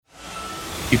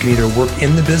You can either work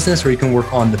in the business or you can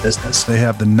work on the business. They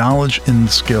have the knowledge and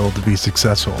the skill to be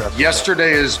successful.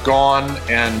 Yesterday is gone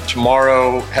and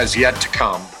tomorrow has yet to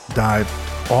come. Dive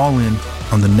all in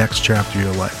on the next chapter of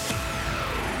your life.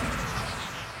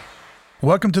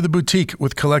 Welcome to The Boutique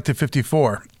with Collective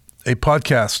 54, a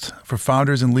podcast for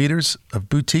founders and leaders of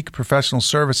boutique professional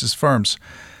services firms.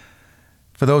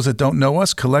 For those that don't know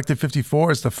us, Collective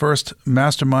 54 is the first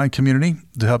mastermind community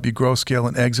to help you grow, scale,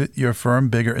 and exit your firm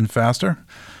bigger and faster.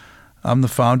 I'm the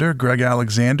founder, Greg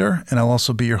Alexander, and I'll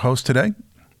also be your host today.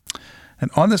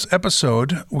 And on this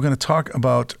episode, we're going to talk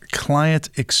about client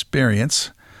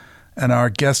experience. And our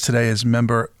guest today is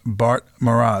member Bart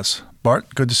Mroz.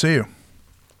 Bart, good to see you.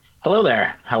 Hello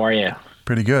there. How are you?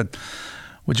 Pretty good.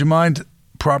 Would you mind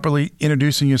properly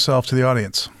introducing yourself to the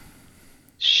audience?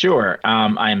 Sure.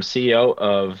 I am CEO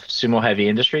of Sumo Heavy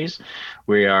Industries.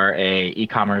 We are a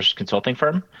e-commerce consulting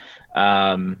firm.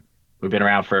 We've been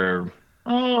around for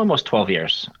almost 12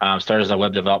 years. Started as a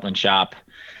web development shop,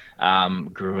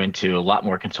 grew into a lot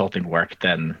more consulting work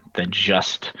than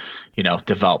just,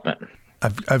 development.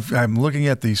 I'm looking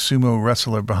at the sumo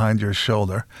wrestler behind your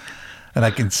shoulder, and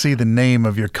I can see the name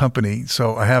of your company.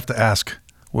 So I have to ask,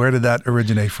 where did that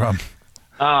originate from?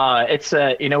 It's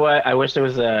you know what? I wish there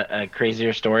was a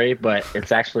crazier story, but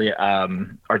it's actually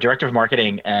our director of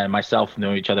marketing and myself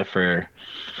know each other for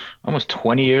almost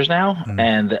 20 years now. Mm-hmm.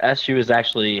 And the SU is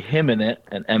actually him in it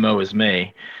and MO is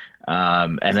me.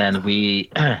 And then we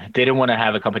didn't want to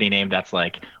have a company name that's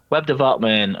like web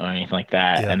development or anything like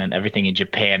that. Yeah. And then everything in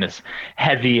Japan is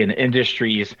heavy in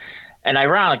industries. And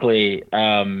ironically,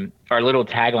 our little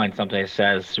tagline sometimes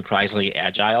says surprisingly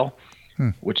agile,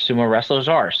 which sumo wrestlers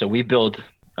are. So we build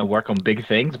and work on big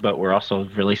things, but we're also a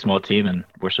really small team and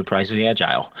we're surprisingly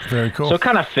agile. Very cool. So it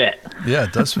kind of fit. Yeah,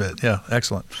 it does fit. Yeah,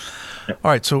 excellent. All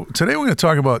right, so today we're going to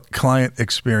talk about client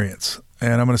experience,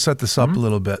 and I'm going to set this up a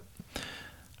little bit.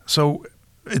 So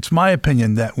it's my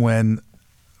opinion that when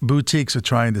boutiques are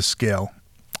trying to scale,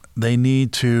 they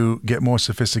need to get more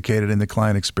sophisticated in the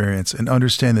client experience and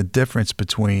understand the difference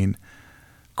between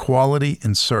quality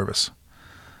and service.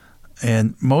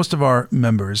 And most of our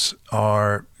members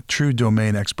are true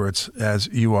domain experts, as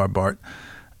you are, Bart,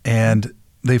 and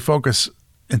they focus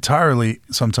entirely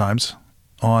sometimes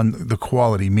on the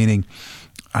quality, meaning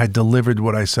I delivered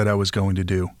what I said I was going to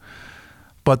do.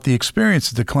 But the experience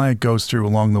that the client goes through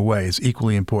along the way is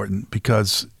equally important,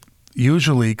 because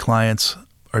usually clients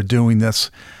are doing this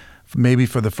maybe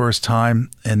for the first time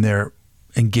and they're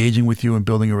engaging with you and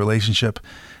building a relationship.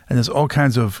 And there's all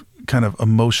kinds of kind of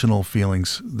emotional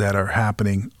feelings that are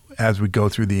happening as we go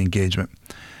through the engagement.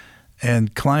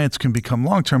 And clients can become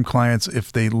long-term clients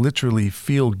if they literally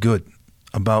feel good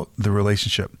about the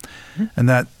relationship. Mm-hmm. And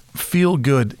that feel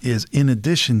good is in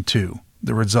addition to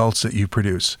the results that you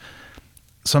produce.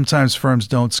 Sometimes firms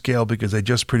don't scale because they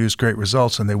just produce great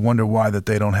results and they wonder why that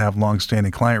they don't have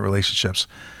long-standing client relationships.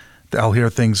 I'll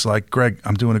hear things like, Greg,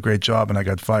 I'm doing a great job and I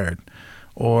got fired.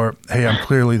 Or, hey, I'm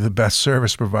clearly the best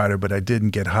service provider, but I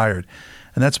didn't get hired.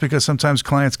 And that's because sometimes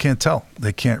clients can't tell.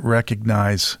 They can't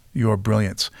recognize your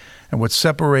brilliance. And what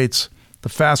separates the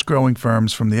fast-growing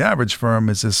firms from the average firm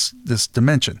is this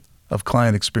dimension of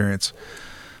client experience.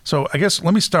 So I guess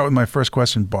let me start with my first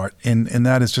question, Bart, and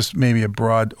that is just maybe a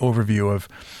broad overview of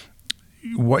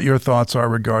what your thoughts are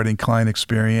regarding client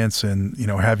experience, and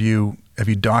have you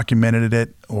documented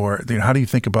it, or how do you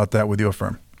think about that with your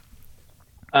firm?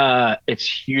 It's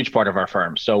a huge part of our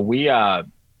firm. So we,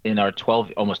 in our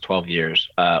almost 12 years,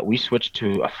 we switched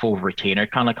to a full retainer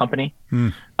kind of company.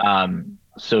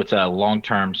 So it's a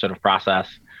long-term sort of process.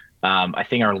 I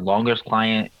think our longest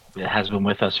client has been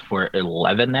with us for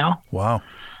 11 now. Wow.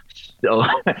 So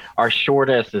our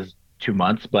shortest is 2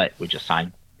 months, but we just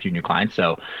signed a few new clients.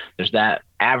 So there's that.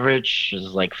 Average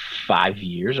is like 5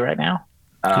 years right now.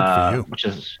 Good for you. Which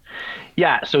is,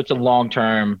 so it's a long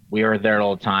term. We are there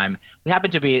all the time. We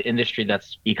happen to be an industry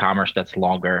that's e-commerce that's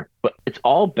longer, but it's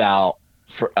all about,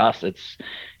 for us, it's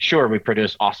sure we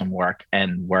produce awesome work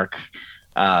and work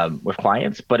with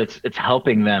clients, but it's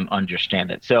helping them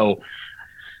understand it. So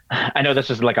I know this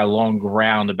is like a long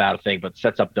roundabout thing, but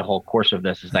sets up the whole course of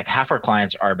this is like half our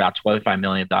clients are about $25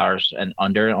 million and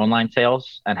under in online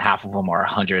sales, and half of them are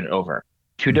 100 and over.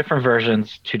 Two different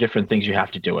versions, two different things you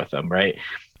have to do with them, right?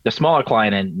 The smaller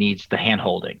client needs the hand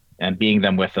holding and being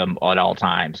them with them at all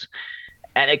times.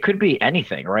 And it could be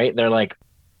anything, right? They're like,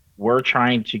 we're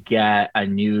trying to get a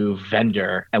new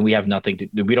vendor and we have nothing to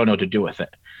do. We don't know what to do with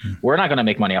it. We're not going to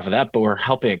make money off of that, but we're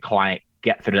helping a client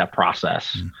get through that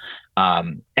process.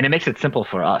 And it makes it simple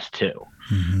for us too.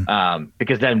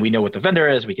 Because then we know what the vendor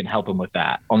is, we can help them with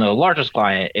that. On the largest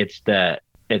client, it's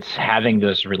having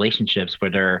those relationships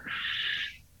where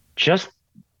just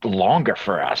longer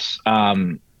for us.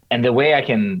 And the way I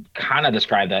can kind of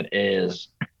describe that is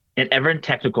in every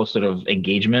technical sort of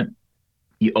engagement,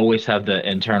 you always have the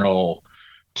internal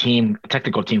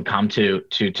technical team come to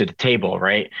the table,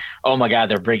 right? Oh my God,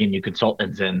 they're bringing new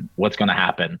consultants in. What's going to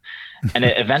happen? And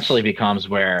it eventually becomes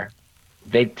where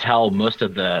they tell most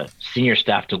of the senior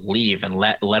staff to leave and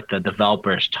let the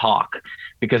developers talk,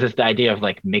 because it's the idea of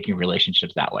like making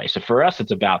relationships that way. So for us,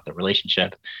 it's about the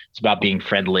relationship. It's about being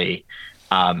friendly,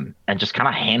 and just kind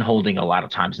of hand holding a lot of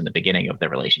times in the beginning of the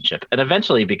relationship. It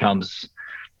eventually becomes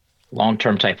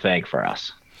long-term type thing for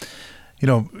us. You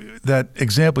know, that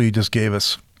example you just gave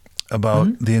us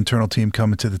about the internal team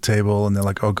coming to the table and they're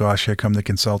like, oh gosh, here come the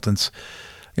consultants.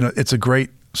 You know, it's a great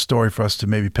story for us to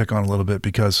maybe pick on a little bit,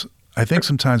 because I think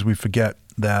sometimes we forget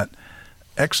that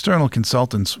external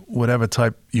consultants, whatever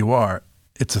type you are,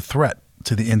 it's a threat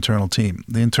to the internal team.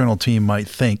 The internal team might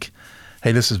think,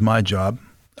 hey, this is my job.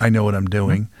 I know what I'm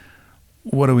doing.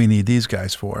 What do we need these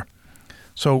guys for?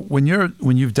 So when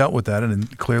you've dealt with that,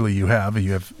 and clearly you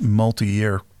have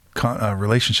multi-year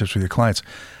relationships with your clients,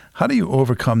 how do you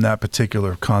overcome that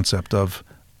particular concept of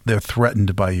they're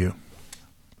threatened by you?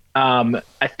 I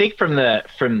think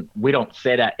from we don't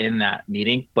say that in that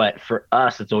meeting, but for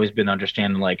us, it's always been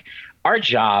understanding like our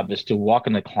job is to walk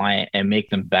in the client and make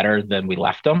them better than we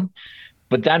left them.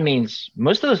 But that means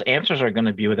most of those answers are going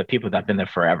to be with the people that have been there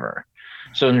forever.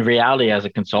 So in reality, as a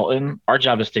consultant, our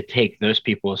job is to take those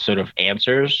people's sort of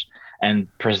answers and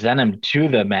present them to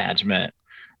the management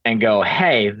and go,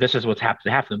 hey, this is what's happened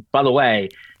to happen. By the way,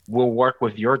 we'll work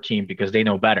with your team because they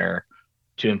know better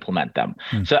to implement them.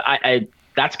 So I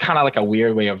that's kind of like a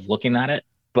weird way of looking at it,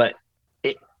 but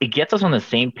it gets us on the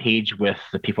same page with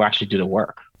the people who actually do the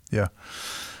work. Yeah.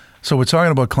 So we're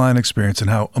talking about client experience and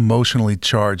how emotionally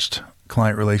charged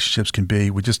client relationships can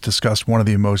be. We just discussed one of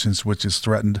the emotions, which is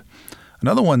threatened.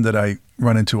 Another one that I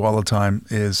run into all the time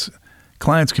is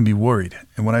clients can be worried.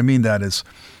 And what I mean that is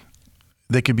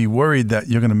they could be worried that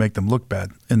you're going to make them look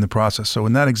bad in the process. So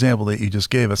in that example that you just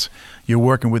gave us, you're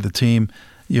working with the team,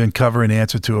 you uncover an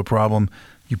answer to a problem,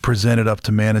 you present it up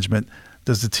to management.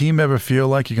 Does the team ever feel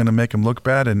like you're going to make them look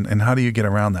bad? And how do you get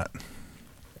around that?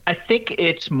 I think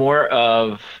it's more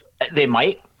of they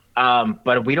might,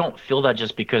 but we don't feel that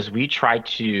just because we try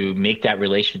to make that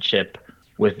relationship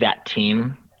with that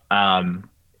team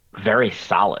very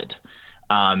solid,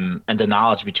 and the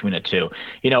knowledge between the two.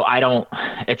 You know,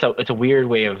 it's a weird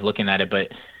way of looking at it, but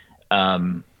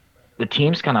the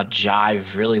teams kind of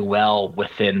jive really well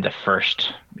within the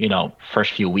first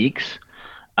few weeks.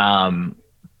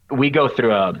 We go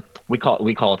through we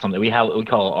call it something. We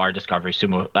call our discovery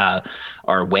sumo,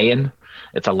 our weigh-in.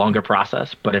 It's a longer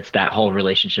process, but it's that whole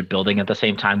relationship building at the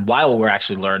same time while we're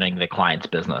actually learning the client's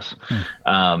business.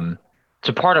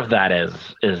 So part of that is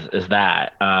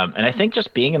that, and I think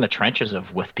just being in the trenches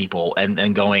with people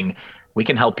and going, we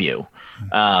can help you.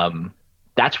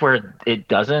 That's where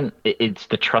it's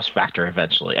the trust factor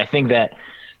eventually. I think that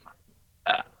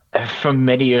from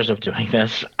many years of doing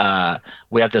this,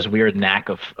 we have this weird knack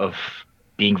of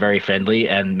being very friendly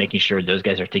and making sure those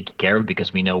guys are taken care of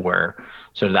because we know where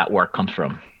sort of that work comes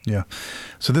from. Yeah.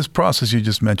 So this process you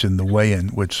just mentioned, the weigh-in,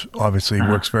 which obviously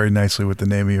works very nicely with the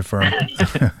name of your firm.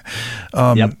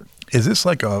 Yep. Is this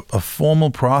like a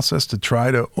formal process to try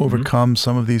to overcome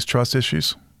some of these trust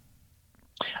issues?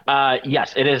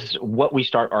 Yes, it is what we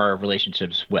start our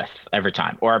relationships with every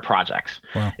time, or our projects.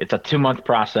 Wow. It's a 2-month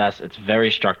process. It's very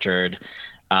structured.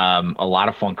 A lot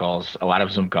of phone calls, a lot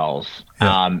of Zoom calls.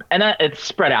 Yeah. And it's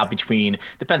spread out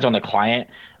depends on the client.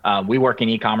 We work in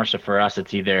e-commerce, so for us,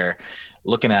 it's either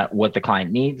looking at what the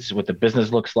client needs, what the business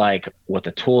looks like, what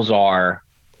the tools are,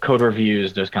 code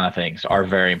reviews, those kind of things are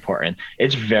very important.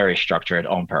 It's very structured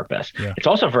on purpose. Yeah. It's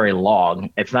also very long.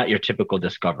 It's not your typical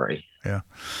discovery. Yeah.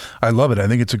 I love it. I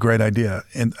think it's a great idea.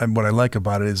 And what I like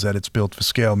about it is that it's built for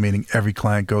scale, meaning every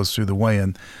client goes through the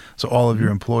weigh-in. So all of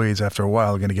your employees after a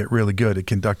while are going to get really good at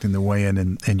conducting the weigh-in,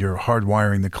 and you're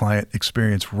hardwiring the client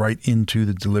experience right into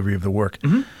the delivery of the work.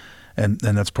 And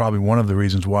that's probably one of the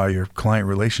reasons why your client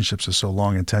relationships are so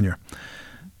long in tenure.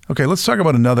 Okay, let's talk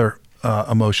about another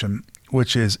emotion,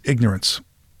 which is ignorance.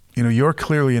 You know, you're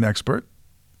clearly an expert,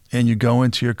 and you go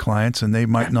into your clients and they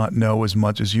might not know as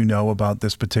much as you know about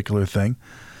this particular thing.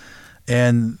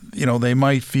 And, you know, they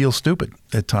might feel stupid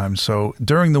at times. So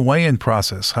during the weigh-in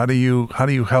process, how do you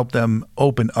help them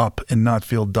open up and not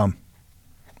feel dumb?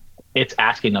 It's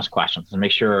asking those questions and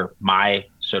make sure my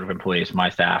sort of employees, my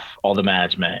staff, all the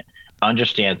management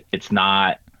understand it's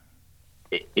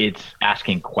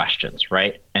asking questions,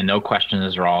 right? And no question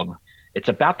is wrong. It's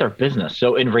about their business.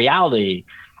 So in reality,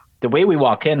 the way we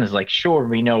walk in is like, sure,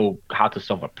 we know how to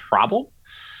solve a problem,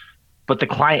 but the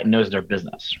client knows their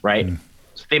business, right?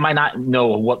 So they might not know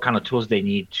what kind of tools they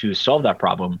need to solve that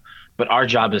problem, but our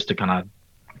job is to kind of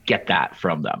get that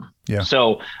from them. Yeah.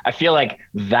 So I feel like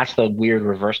that's the weird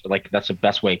reverse, like that's the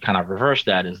best way to kind of reverse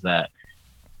that, is that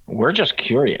we're just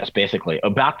curious basically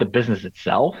about the business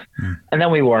itself. And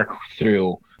then we work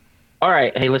through, all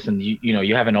right, hey, listen,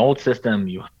 you have an old system,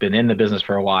 you've been in the business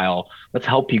for a while, let's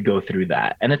help you go through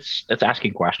that. And it's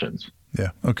asking questions. Yeah.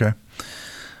 Okay.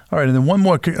 All right. And then one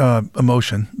more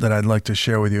emotion that I'd like to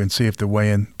share with you and see if the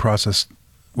weigh-in process,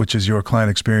 which is your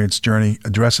client experience journey,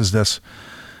 addresses this.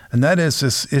 And that is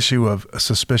this issue of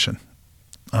suspicion.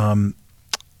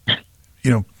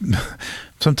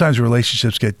 Sometimes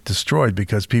relationships get destroyed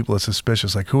because people are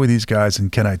suspicious. Like, who are these guys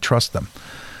and can I trust them?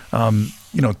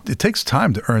 It takes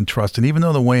time to earn trust. And even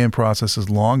though the weigh-in process is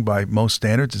long by most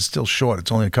standards, it's still short.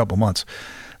 It's only a couple months.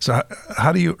 So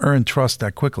how do you earn trust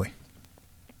that quickly?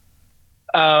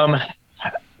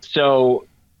 So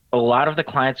a lot of the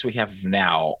clients we have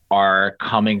now are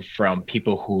coming from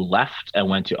people who left and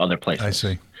went to other places. I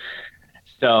see.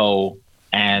 So,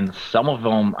 and some of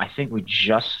them, I think we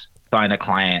just signed a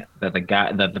client that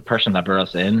the person that brought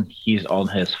us in,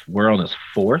 we're on his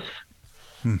fourth.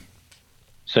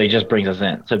 So he just brings us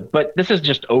in. So, but this is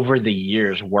just over the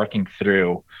years working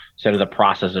through sort of the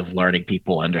process of learning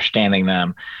people, understanding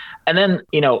them. And then,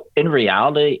 in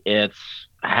reality, it's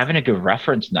having a good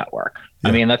reference network. Yeah.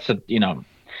 I mean, that's and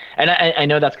I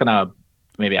know that's going to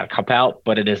maybe a cop out,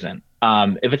 but it isn't.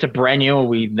 If it's a brand new,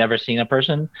 we've never seen a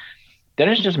person, then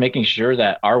it's just making sure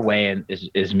that our weigh-in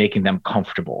is making them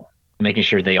comfortable, making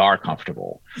sure they are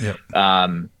comfortable. Yeah.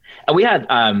 And we had,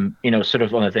 sort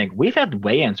of on the thing, we've had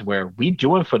weigh-ins where we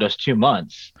do them for those 2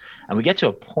 months and we get to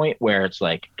a point where it's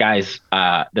like, guys,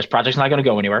 this project's not going to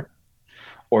go anywhere,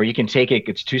 or you can take it.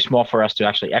 It's too small for us to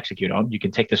actually execute on. You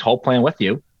can take this whole plan with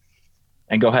you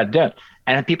and go ahead and do it.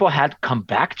 And people had come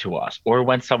back to us or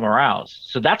went somewhere else.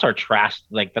 So that's our trust.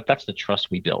 Like that's the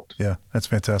trust we built. Yeah, that's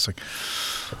fantastic.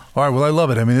 All right. Well, I love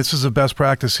it. I mean, this is a best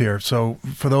practice here. So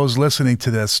for those listening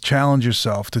to this, challenge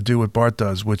yourself to do what Bart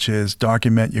does, which is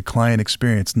document your client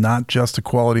experience, not just the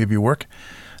quality of your work.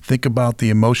 Think about the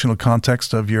emotional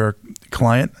context of your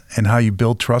client and how you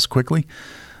build trust quickly.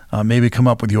 Maybe come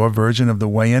up with your version of the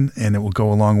weigh-in, and it will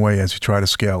go a long way as you try to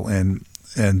scale. And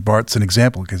Bart's an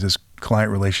example because his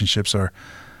client relationships are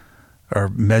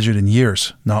measured in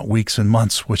years, not weeks and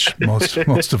months, which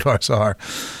most of ours are.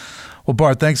 Well,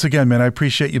 Bart, thanks again, man. I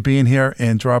appreciate you being here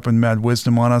and dropping mad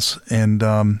wisdom on us. And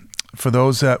for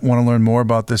those that want to learn more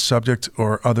about this subject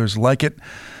or others like it,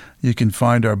 you can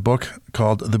find our book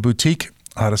called The Boutique: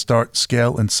 How to Start,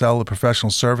 Scale, and Sell a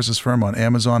Professional Services Firm on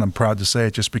Amazon. I'm proud to say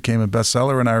it just became a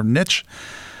bestseller in our niche.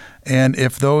 And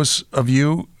if those of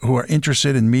you who are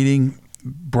interested in meeting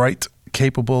bright,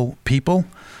 capable people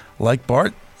like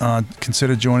Bart,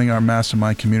 consider joining our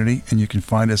mastermind community, and you can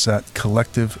find us at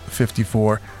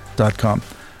collective54.com.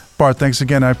 Bart, thanks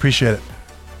again. I appreciate it.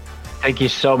 Thank you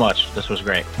so much. This was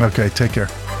great. Okay, take care.